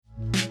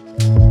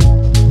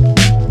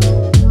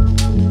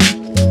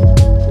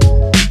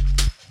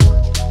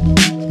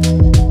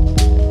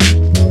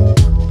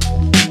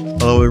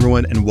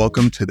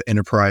welcome to the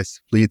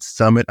Enterprise Fleet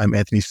Summit. I'm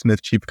Anthony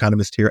Smith, Chief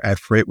Economist here at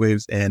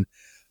FreightWaves, and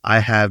I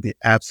have the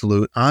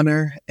absolute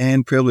honor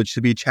and privilege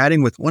to be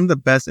chatting with one of the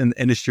best in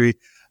the industry.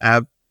 I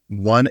have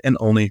one and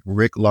only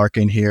Rick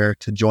Larkin here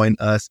to join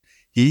us.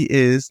 He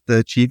is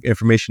the Chief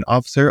Information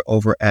Officer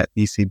over at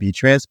BCB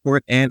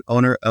Transport and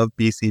owner of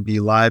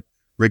BCB Live.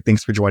 Rick,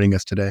 thanks for joining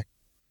us today.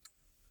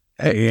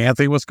 Hey,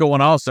 Anthony, what's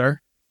going on, sir?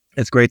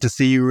 It's great to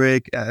see you,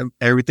 Rick.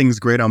 Everything's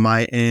great on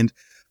my end.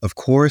 Of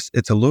course,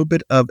 it's a little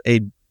bit of a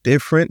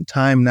different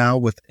time now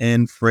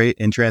within freight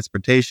and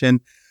transportation.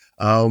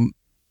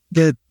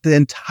 The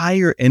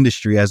entire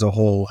industry as a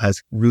whole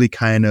has really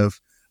kind of,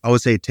 I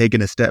would say,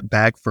 taken a step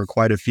back for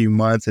quite a few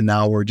months. And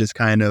now we're just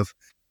kind of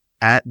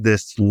at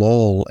this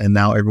lull. And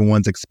now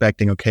everyone's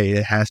expecting, okay,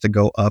 it has to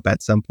go up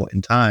at some point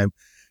in time.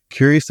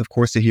 Curious, of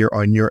course, to hear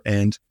on your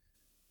end,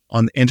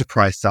 on the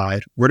enterprise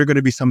side, what are going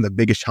to be some of the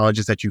biggest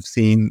challenges that you've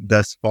seen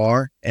thus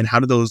far? And how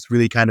do those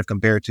really kind of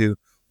compare to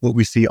what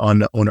we see on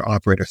the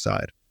owner-operator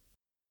side?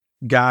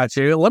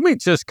 Gotcha. Let me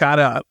just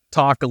kind of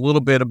talk a little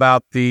bit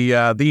about the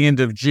end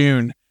of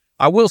June.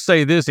 I will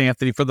say this,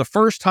 Anthony, for the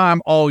first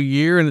time all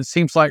year, and it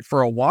seems like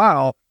for a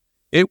while,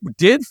 it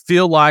did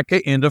feel like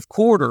an end of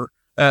quarter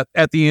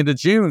at the end of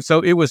June.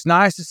 So it was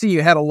nice to see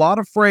you had a lot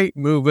of freight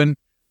moving.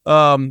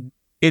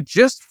 It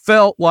just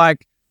felt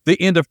like the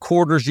end of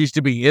quarters used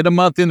to be. In a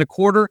month, in a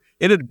quarter,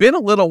 it had been a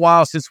little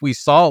while since we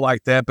saw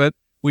like that, but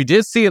we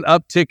did see an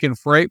uptick in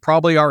freight,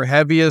 probably our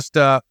heaviest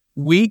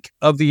week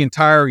of the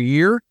entire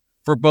year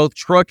for both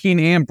trucking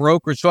and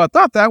brokerage. So I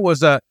thought there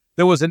was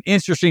an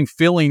interesting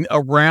feeling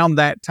around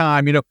that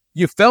time. You know,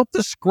 you felt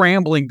the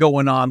scrambling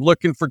going on,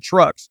 looking for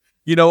trucks.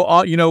 Who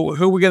are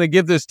we going to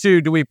give this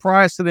to? Do we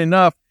price it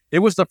enough? It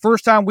was the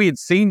first time we had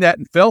seen that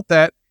and felt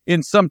that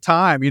in some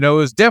time. You know, it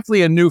was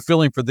definitely a new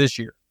feeling for this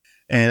year.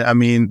 And I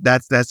mean,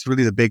 that's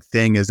really the big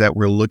thing, is that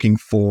we're looking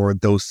for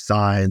those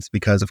signs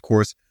because, of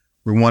course,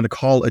 we want to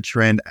call a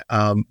trend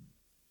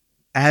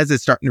as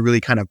it's starting to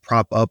really kind of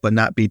prop up, but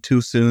not be too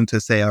soon to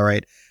say, all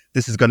right,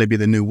 this is going to be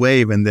the new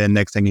wave. And then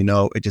next thing you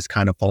know, it just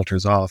kind of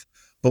falters off.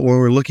 But when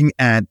we're looking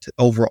at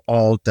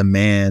overall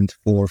demand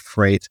for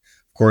freight,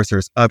 of course,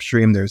 there's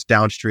upstream, there's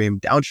downstream.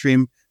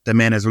 Downstream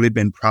demand has really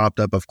been propped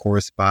up, of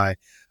course, by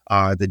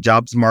the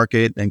jobs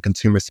market and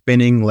consumer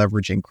spending,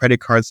 leveraging credit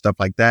cards, stuff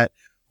like that.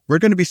 We're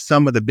going to be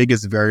some of the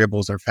biggest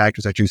variables or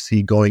factors that you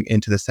see going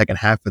into the second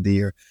half of the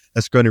year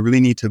that's going to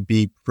really need to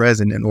be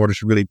present in order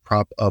to really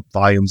prop up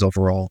volumes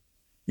overall.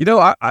 You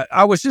know,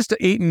 I was just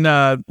eating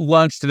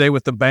lunch today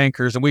with the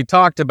bankers, and we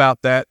talked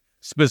about that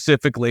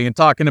specifically and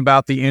talking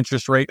about the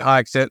interest rate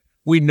hikes that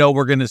we know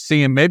we're going to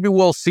see, and maybe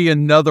we'll see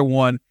another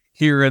one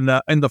here in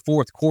the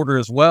fourth quarter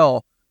as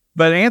well.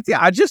 But Anthony,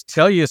 I just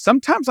tell you,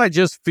 sometimes I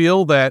just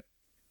feel that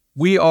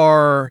we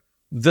are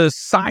the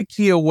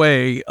psyche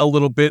away a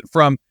little bit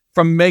from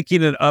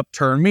making an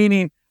upturn.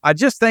 Meaning, I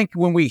just think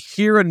when we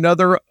hear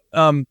another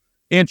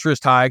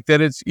interest hike,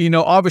 that it's,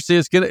 obviously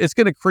it's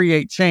gonna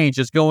create change.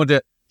 It's going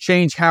to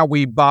change how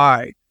we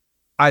buy.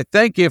 I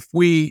think if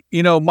we,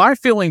 my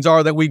feelings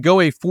are that we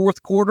go a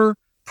fourth quarter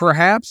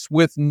perhaps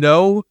with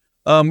no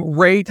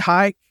rate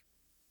hike.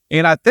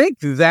 And I think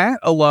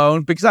that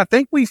alone, because I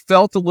think we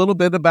felt a little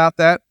bit about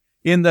that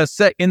in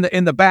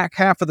the back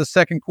half of the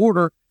second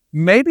quarter,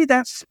 maybe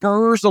that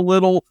spurs a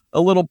little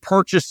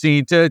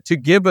purchasing to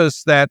give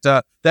us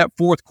that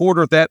fourth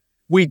quarter that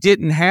we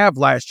didn't have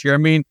last year. I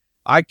mean,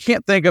 I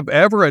can't think of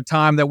ever a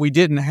time that we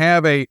didn't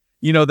have a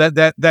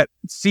that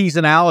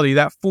seasonality,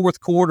 that fourth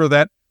quarter,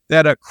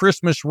 that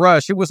Christmas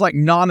rush. It was like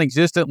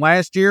non-existent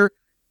last year.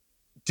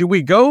 Do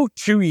we go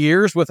 2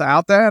 years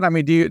without that? I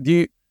mean, do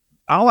you?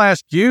 I'll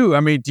ask you.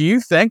 I mean, do you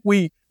think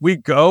we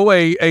go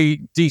a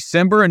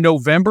December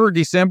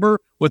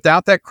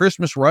without that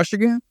Christmas rush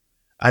again?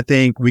 I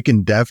think we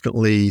can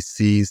definitely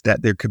seize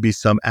that there could be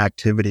some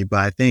activity, but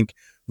I think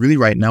really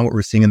right now what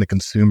we're seeing in the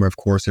consumer, of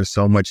course, there's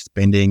so much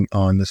spending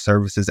on the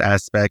services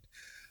aspect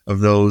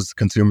of those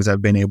consumers that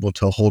have been able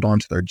to hold on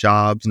to their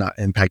jobs, not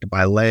impacted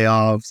by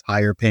layoffs,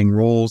 higher paying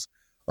roles,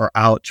 or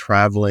out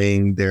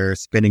traveling, they're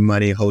spending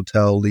money,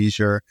 hotel,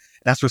 leisure.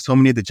 That's where so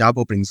many of the job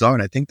openings are.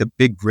 And I think the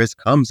big risk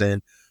comes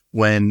in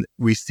when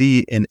we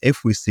see, and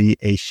if we see,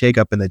 a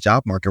shakeup in the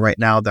job market. Right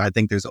now, I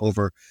think there's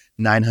over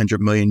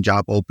 900 million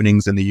job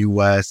openings in the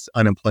U.S.,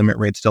 unemployment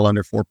rate still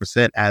under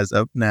 4% as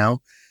of now,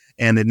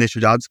 and the initial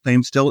jobs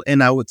claim still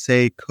in, I would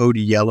say, code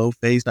yellow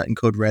phase, not in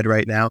code red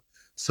right now.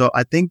 So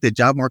I think the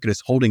job market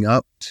is holding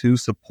up to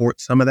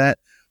support some of that,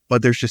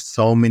 but there's just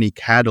so many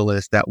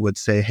catalysts that would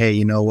say, hey,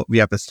 you know what, we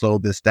have to slow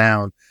this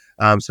down,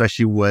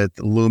 especially with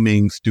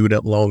looming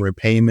student loan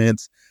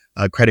repayments,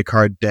 credit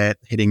card debt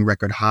hitting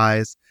record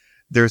highs.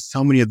 There's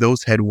so many of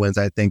those headwinds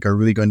I think are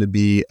really going to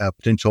be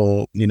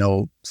potential,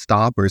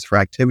 stoppers for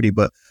activity.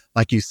 But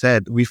like you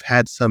said, we've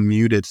had some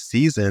muted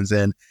seasons,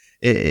 and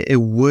it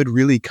would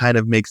really kind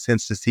of make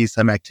sense to see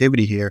some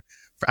activity here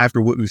after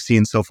what we've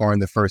seen so far in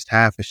the first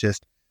half. It's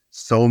just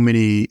so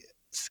many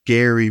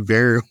scary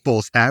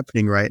variables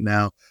happening right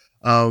now.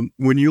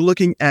 When you're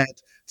looking at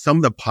some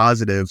of the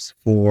positives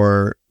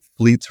for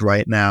fleets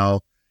right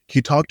now, Can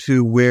you talk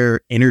to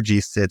where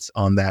energy sits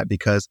on that?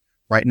 Because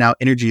right now,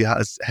 energy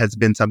has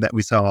been something that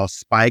we saw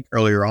spike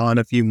earlier on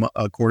a few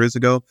quarters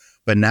ago.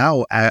 But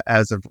now,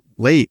 as of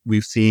late,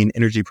 we've seen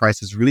energy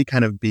prices really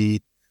kind of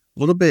be a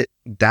little bit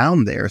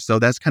down there. So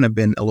that's kind of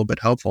been a little bit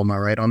helpful. Am I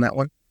right on that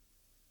one?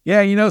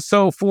 Yeah,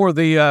 so for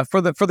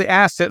the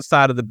asset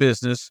side of the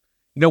business,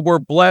 we're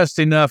blessed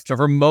enough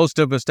for most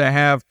of us to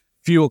have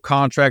fuel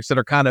contracts that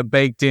are kind of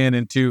baked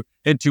into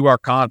our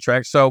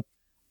contracts. So,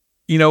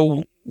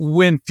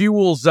 when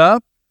fuel's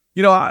up,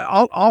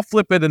 I'll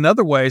flip it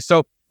another way.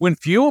 So when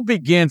fuel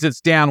begins its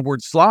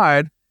downward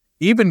slide,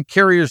 even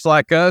carriers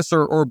like us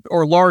or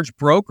large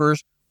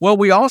brokers, well,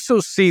 we also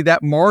see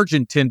that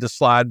margin tend to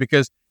slide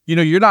because,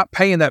 you're not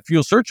paying that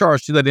fuel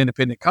surcharge to that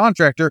independent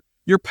contractor.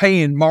 You're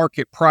paying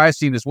market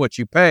pricing is what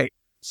you pay.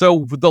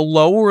 So the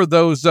lower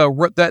those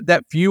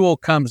that fuel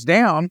comes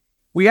down,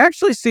 we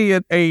actually see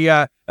it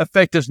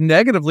affect us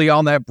negatively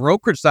on that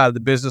brokerage side of the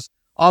business.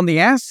 On the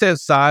asset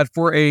side,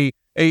 for the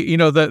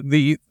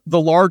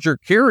larger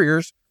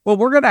carriers, well,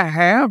 we're going to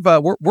have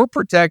we're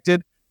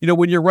protected.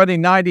 When you're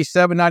running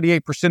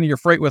 97-98% of your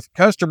freight with a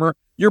customer,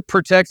 you're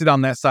protected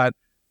on that side.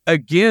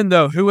 Again,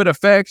 though, who it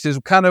affects is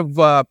kind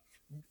of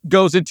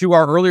goes into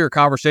our earlier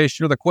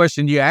conversation, or the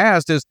question you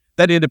asked is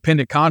that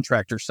independent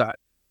contractor side.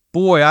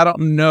 Boy, I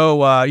don't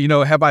know.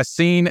 Have I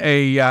seen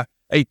a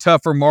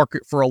tougher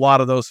market for a lot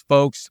of those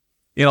folks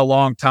in a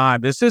long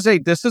time? This is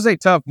a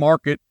tough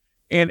market,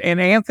 and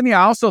Anthony,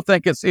 I also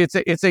think it's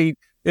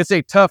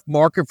a tough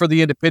market for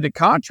the independent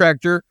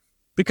contractor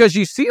because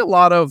you see a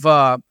lot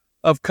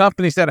of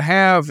companies that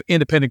have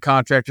independent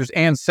contractors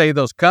and say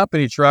those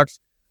company trucks.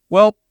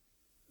 Well,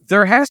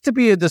 there has to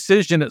be a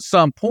decision at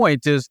some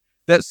point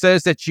that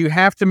says that you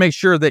have to make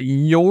sure that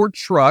your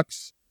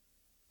trucks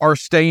are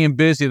staying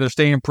busy, they're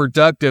staying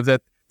productive,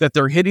 that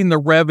they're hitting the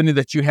revenue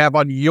that you have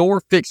on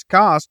your fixed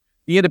cost.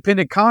 The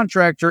independent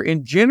contractor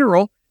in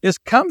general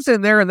comes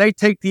in there and they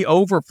take the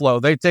overflow.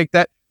 They take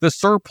the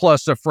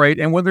surplus of freight.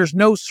 And when there's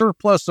no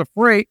surplus of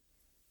freight,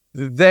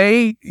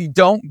 they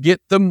don't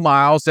get the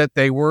miles that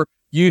they were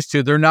used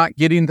to. They're not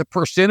getting the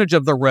percentage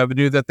of the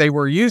revenue that they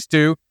were used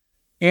to.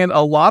 And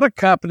a lot of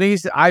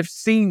companies, I've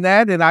seen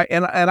that, and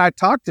I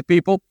talk to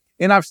people,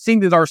 and I've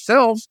seen it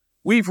ourselves.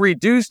 We've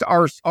reduced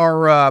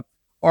our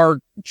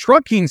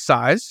trucking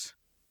size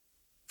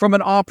from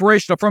an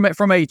operational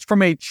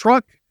from a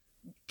truck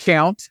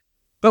count,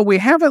 but we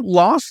haven't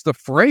lost the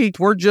freight.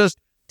 We're just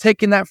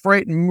taking that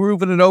freight and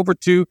moving it over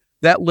to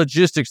that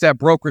logistics, that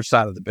brokerage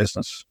side of the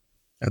business.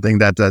 I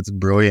think that's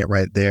brilliant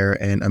right there.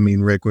 And I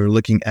mean, Rick, we're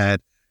looking at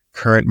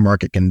current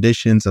market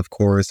conditions. Of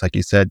course, like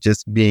you said,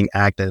 just being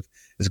active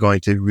is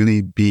going to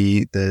really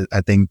be the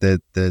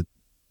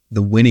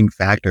winning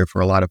factor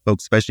for a lot of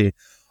folks, especially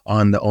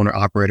on the owner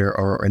operator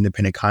or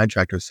independent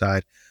contractor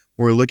side.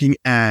 We're looking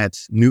at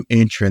new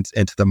entrants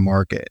into the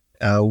market.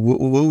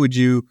 What would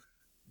you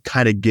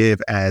kind of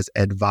give as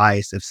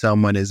advice if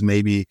someone is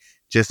maybe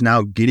just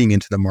now getting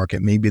into the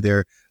market? Maybe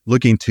they're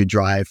looking to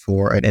drive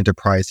for an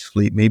enterprise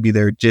fleet. Maybe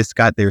they're just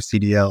got their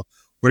CDL.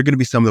 What are going to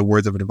be some of the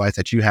words of advice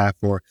that you have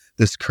for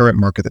this current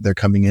market that they're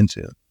coming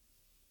into?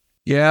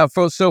 Yeah,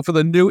 for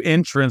the new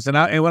entrants, and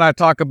when I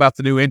talk about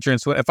the new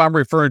entrants, if I'm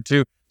referring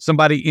to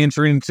somebody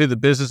entering into the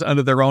business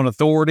under their own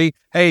authority,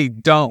 hey,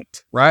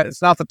 don't, right?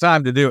 It's not the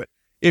time to do it.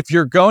 If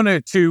you're going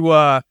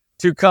to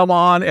come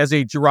on as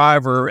a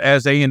driver,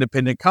 as a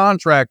independent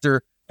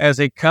contractor, as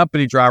a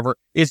company driver,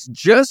 it's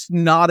just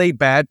not a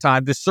bad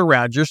time to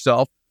surround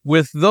yourself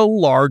with the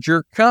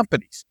larger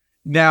companies.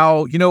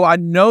 Now, I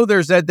know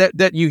there's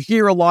that you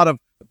hear a lot of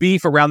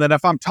beef around that.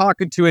 If I'm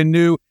talking to a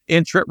new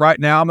entrant right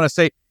now, I'm going to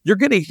say, you're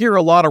going to hear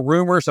a lot of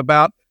rumors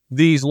about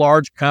these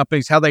large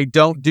companies, how they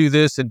don't do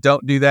this and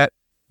don't do that.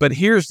 But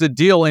here's the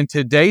deal. In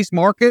today's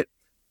market,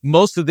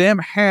 most of them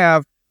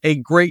have a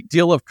great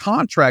deal of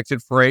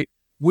contracted freight,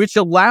 which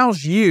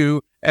allows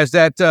you as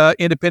that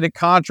independent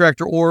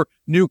contractor or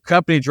new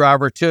company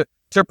driver to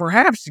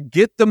perhaps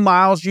get the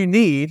miles you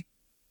need.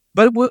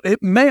 But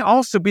it may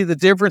also be the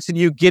difference in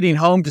you getting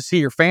home to see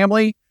your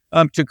family,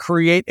 to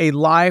create a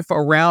life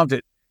around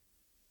it.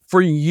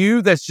 For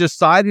you that's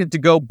decided to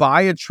go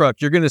buy a truck,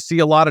 you're going to see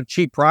a lot of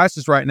cheap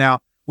prices right now.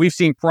 We've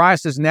seen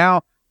prices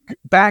now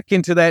back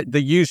into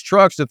the used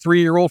trucks, the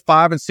 3-year-old,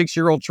 5 and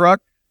 6-year-old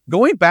truck,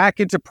 going back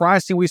into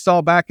pricing we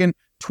saw back in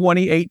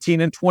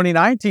 2018 and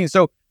 2019.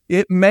 So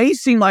it may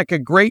seem like a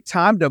great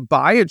time to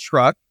buy a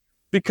truck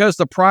because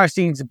the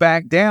pricing's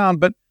back down,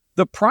 but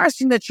the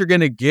pricing that you're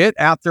going to get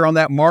out there on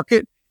that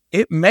market,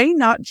 it may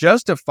not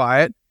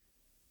justify it.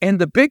 And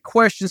the big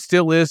question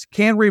still is,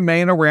 can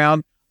remain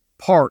around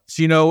parts,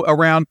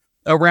 around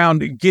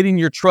getting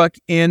your truck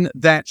in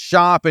that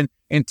shop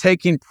and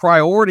taking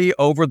priority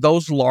over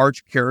those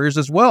large carriers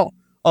as well.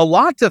 A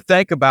lot to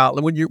think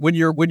about when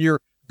you're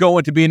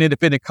going to be an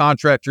independent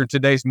contractor in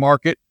today's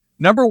market.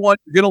 Number one,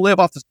 you're going to live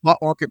off the spot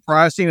market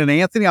pricing. And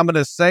Anthony, I'm going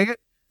to say it,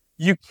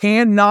 you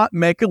cannot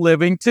make a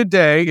living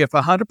today if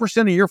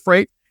 100% of your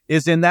freight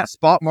is in that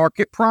spot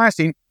market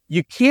pricing.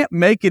 You can't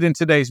make it in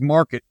today's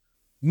market.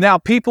 Now,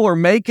 people are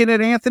making it,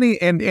 Anthony,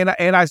 and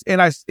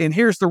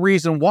here's the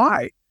reason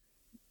why.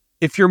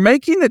 if you're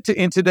making it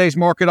in today's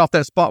market off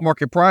that spot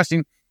market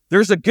pricing,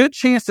 there's a good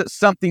chance that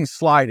something's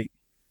sliding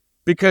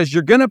because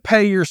you're going to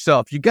pay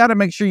yourself. You got to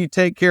make sure you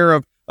take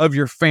care of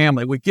your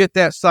family. We get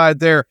that side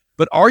there.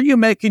 But are you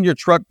making your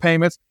truck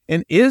payments?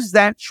 And is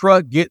that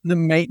truck getting the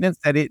maintenance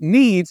that it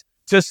needs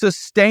to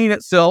sustain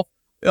itself,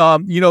 for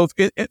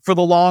the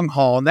long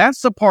haul? And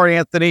that's the part,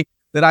 Anthony,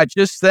 that I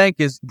just think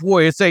is,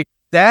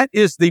 that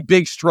is the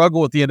big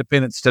struggle with the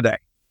independents today.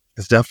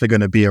 It's definitely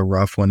going to be a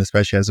rough one,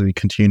 especially as we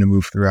continue to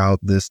move throughout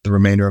the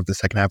remainder of the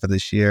second half of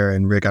this year.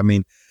 And Rick, I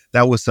mean,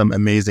 that was some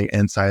amazing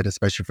insight,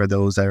 especially for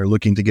those that are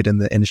looking to get in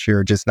the industry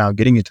or just now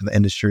getting into the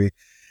industry.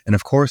 And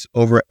of course,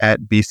 over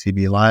at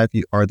BCB Live,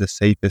 you are the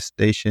safest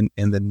station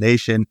in the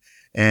nation,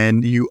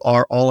 and you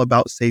are all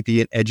about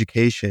safety and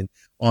education.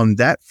 On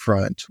that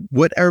front,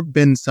 what have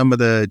been some of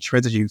the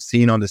trends that you've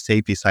seen on the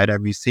safety side?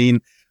 Have you seen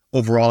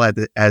overall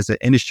as an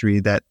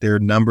industry that their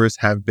numbers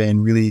have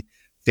been really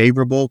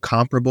favorable,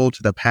 comparable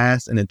to the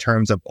past, and in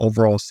terms of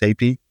overall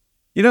safety?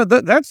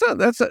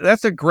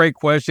 That's a great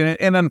question,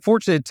 and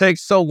unfortunately, it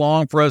takes so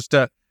long for us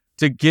to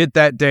get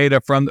that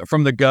data from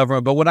the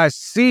government. But when I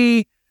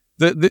see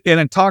and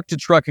I talk to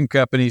trucking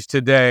companies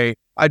today,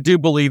 I do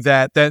believe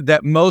that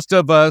most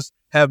of us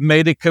have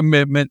made a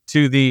commitment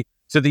to the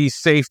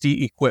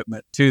safety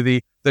equipment, to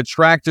the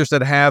tractors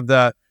that have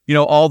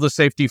all the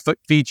safety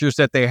features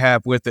that they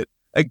have with it.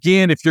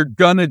 Again, if you're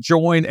gonna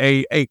join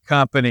a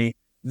company,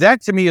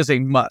 that to me is a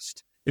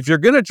must. If you're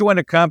gonna join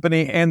a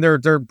company and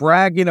they're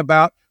bragging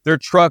about their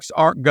trucks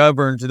aren't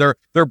governed,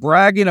 they're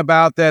bragging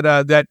about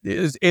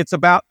it's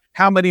about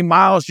how many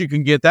miles you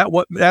can get.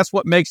 That's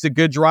what makes a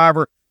good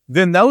driver.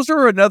 Then those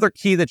are another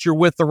key that you're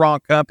with the wrong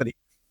company.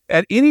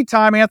 At any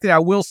time, Anthony, I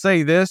will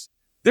say this,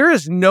 there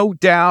is no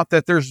doubt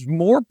that there's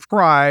more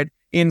pride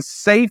in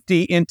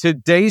safety in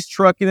today's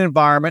trucking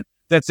environment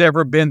that's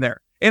ever been there.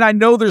 And I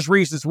know there's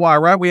reasons why,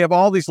 right? We have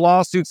all these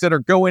lawsuits that are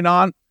going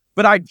on,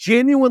 but I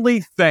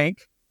genuinely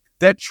think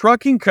that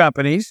trucking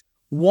companies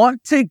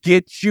want to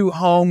get you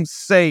home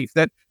safe,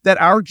 that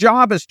our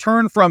job is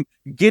turned from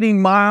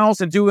getting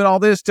miles and doing all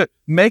this to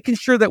making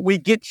sure that we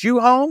get you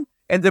home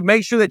and to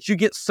make sure that you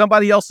get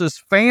somebody else's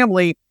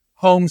family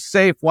home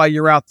safe while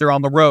you're out there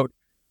on the road.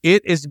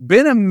 It has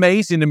been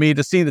amazing to me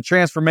to see the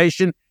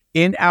transformation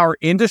in our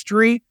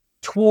industry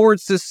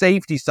towards the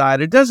safety side.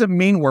 It doesn't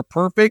mean we're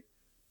perfect,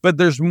 but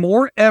there's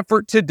more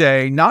effort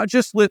today, not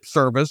just lip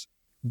service,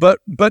 but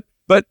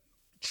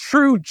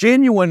true,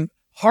 genuine,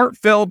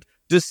 heartfelt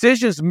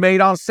decisions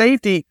made on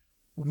safety,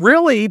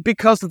 really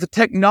because of the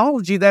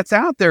technology that's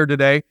out there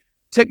today.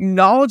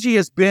 Technology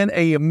has been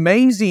an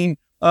amazing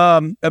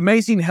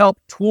help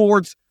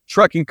towards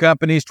trucking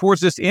companies,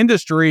 towards this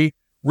industry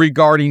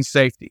regarding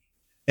safety.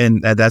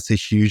 And that's a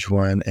huge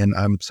one. And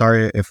I'm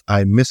sorry if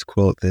I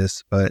misquote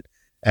this, but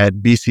at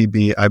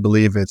BCB, I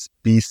believe it's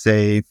be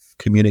safe,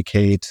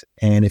 communicate,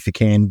 and if you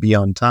can, be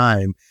on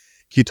time.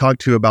 Can you talk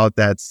to about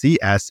that C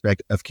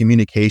aspect of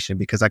communication?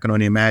 Because I can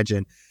only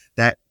imagine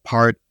that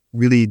part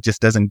really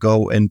just doesn't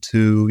go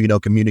into,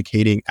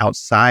 communicating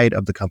outside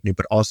of the company,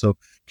 but also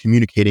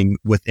communicating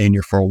within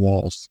your four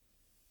walls.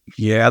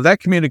 Yeah, that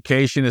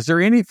communication, is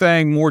there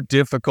anything more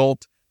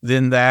difficult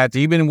than that?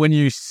 Even when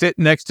you sit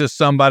next to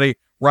somebody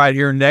right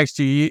here next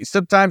to you,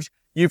 sometimes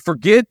you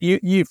forget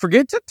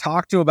to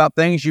talk to about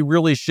things you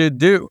really should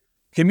do.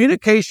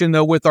 Communication,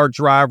 though, with our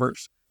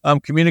drivers,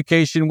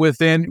 communication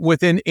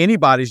within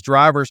anybody's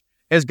drivers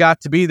has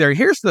got to be there.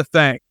 Here's the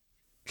thing.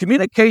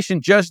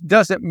 Communication just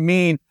doesn't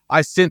mean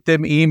I sent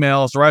them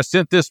emails or I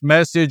sent this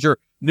message or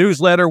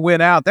newsletter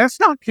went out. That's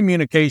not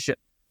communication.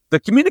 The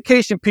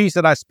communication piece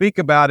that I speak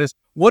about is,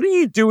 what are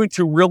you doing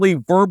to really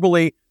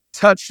verbally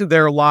touch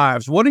their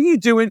lives? What are you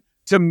doing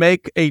to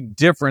make a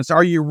difference?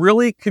 Are you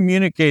really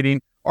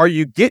communicating? Are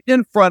you getting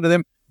in front of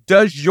them?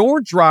 Do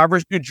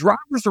drivers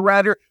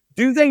around here,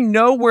 do they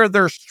know where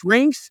their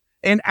strengths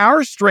and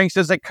our strengths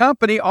as a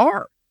company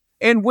are?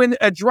 And when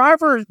a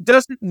driver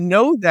doesn't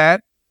know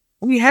that,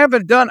 we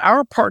haven't done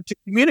our part to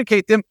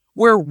communicate them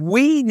where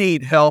we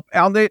need help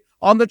on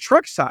the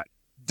truck side.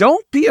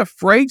 Don't be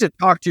afraid to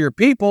talk to your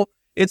people.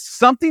 It's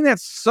something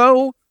that's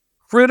so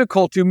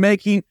critical to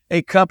making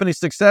a company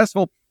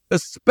successful,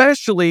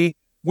 especially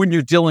when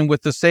you're dealing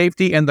with the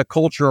safety and the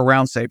culture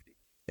around safety.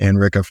 And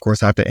Rick, of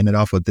course, I have to end it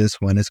off with this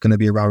one. It's going to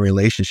be around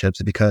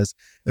relationships, because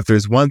if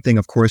there's one thing,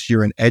 of course,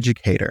 you're an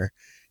educator.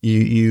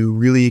 You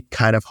really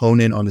kind of hone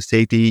in on the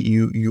safety.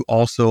 You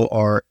also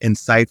are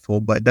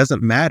insightful, but it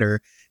doesn't matter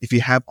if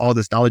you have all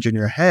this knowledge in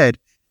your head,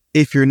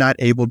 if you're not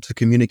able to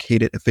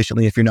communicate it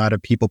efficiently, if you're not a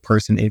people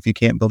person, if you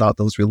can't build out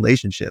those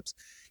relationships.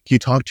 Can you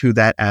talk to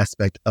that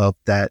aspect of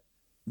that,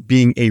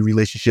 being a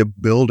relationship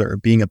builder,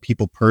 being a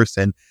people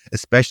person,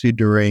 especially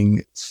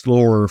during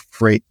slower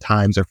freight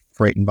times or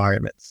freight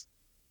environments?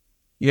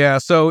 Yeah,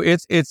 so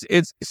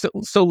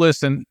so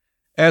listen,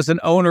 as an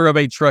owner of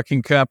a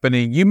trucking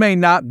company, you may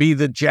not be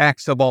the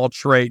jacks of all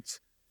trades.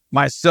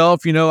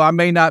 Myself, I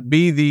may not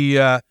be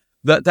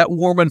that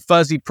warm and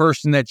fuzzy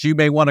person that you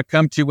may want to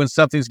come to when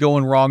something's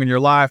going wrong in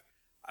your life,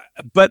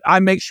 but I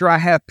make sure I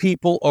have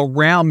people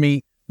around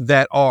me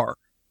that are.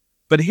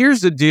 But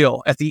here's the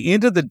deal. At the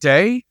end of the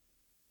day,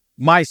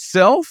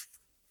 myself,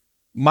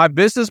 my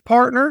business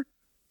partner,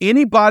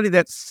 anybody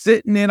that's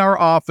sitting in our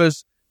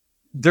office,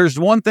 there's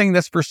one thing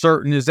that's for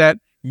certain is that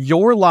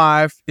your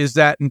life is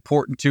that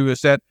important to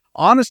us. That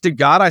honest to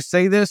God, I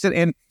say this,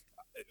 and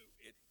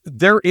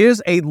there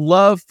is a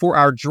love for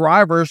our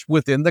drivers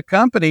within the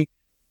company.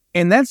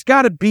 And that's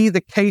got to be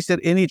the case at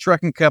any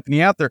trucking company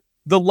out there.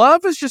 The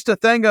love is just a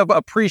thing of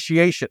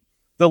appreciation.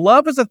 The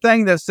love is a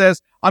thing that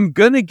says, I'm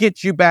going to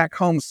get you back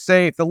home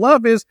safe. The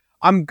love is,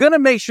 I'm going to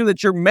make sure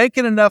that you're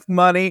making enough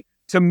money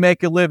to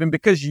make a living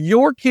because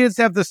your kids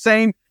have the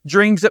same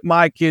dreams that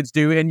my kids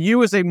do. And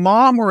you as a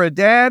mom or a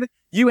dad,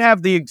 you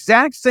have the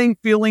exact same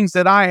feelings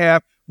that I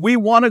have. We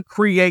want to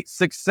create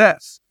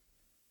success.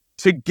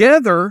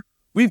 Together,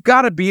 we've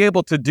got to be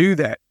able to do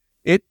that.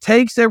 It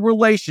takes a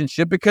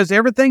relationship because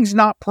everything's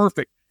not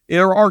perfect.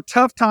 There are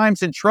tough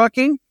times in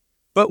trucking,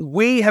 but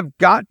we have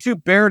got to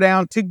bear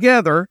down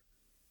together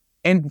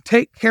and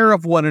take care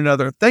of one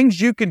another.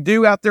 Things you can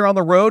do out there on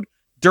the road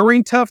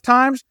during tough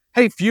times.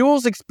 Hey,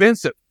 fuel's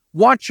expensive.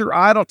 Watch your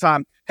idle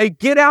time. Hey,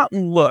 get out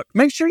and look.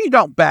 Make sure you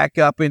don't back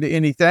up into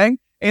anything.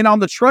 And on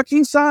the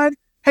trucking side,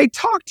 hey,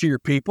 talk to your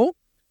people.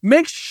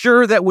 Make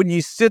sure that when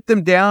you sit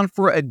them down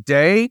for a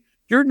day,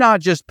 you're not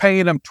just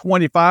paying them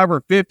 25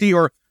 or 50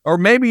 or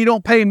maybe you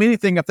don't pay them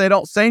anything if they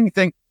don't say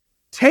anything.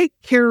 Take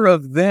care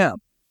of them.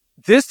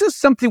 This is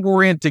something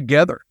we're in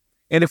together.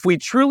 And if we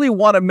truly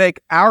want to make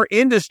our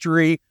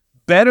industry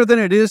better than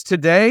it is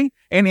today,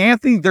 and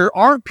Anthony, there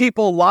aren't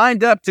people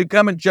lined up to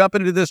come and jump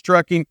into this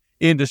trucking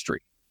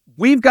industry.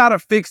 We've got to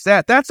fix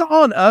that. That's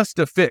on us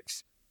to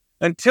fix.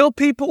 Until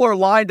people are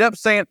lined up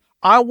saying,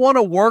 I want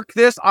to work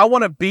this, I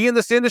want to be in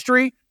this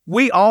industry,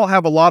 we all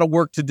have a lot of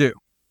work to do.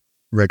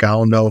 Rick, I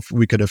don't know if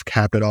we could have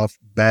capped it off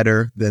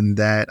better than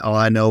that. All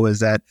I know is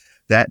that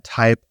that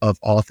type of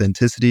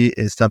authenticity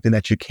is something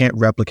that you can't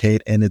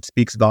replicate, and it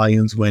speaks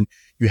volumes when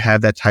you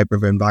have that type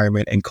of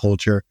environment and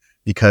culture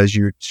because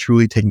you're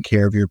truly taking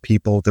care of your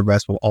people. The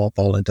rest will all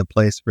fall into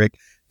place. Rick,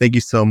 thank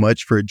you so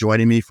much for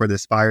joining me for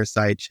this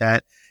fireside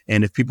chat.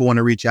 And if people want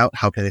to reach out,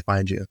 how can they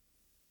find you?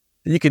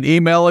 You can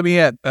email me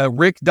at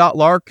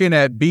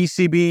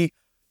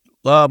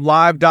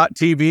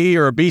rick.larkin@bcblive.tv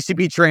or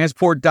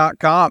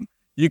bcbtransport.com.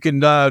 You can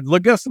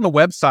look us on the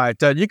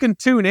website. You can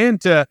tune in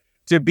to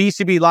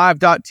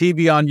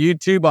bcblive.tv on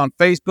YouTube, on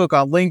Facebook,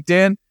 on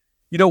LinkedIn.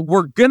 You know,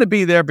 we're going to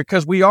be there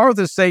because we are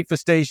the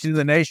safest station in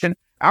the nation.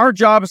 Our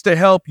job is to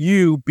help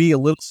you be a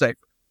little safer.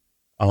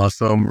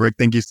 Awesome. Rick,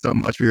 thank you so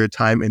much for your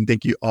time. And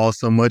thank you all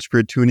so much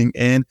for tuning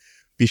in.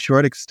 Be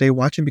sure to stay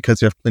watching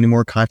because we have plenty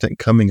more content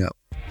coming up.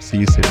 See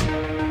you soon.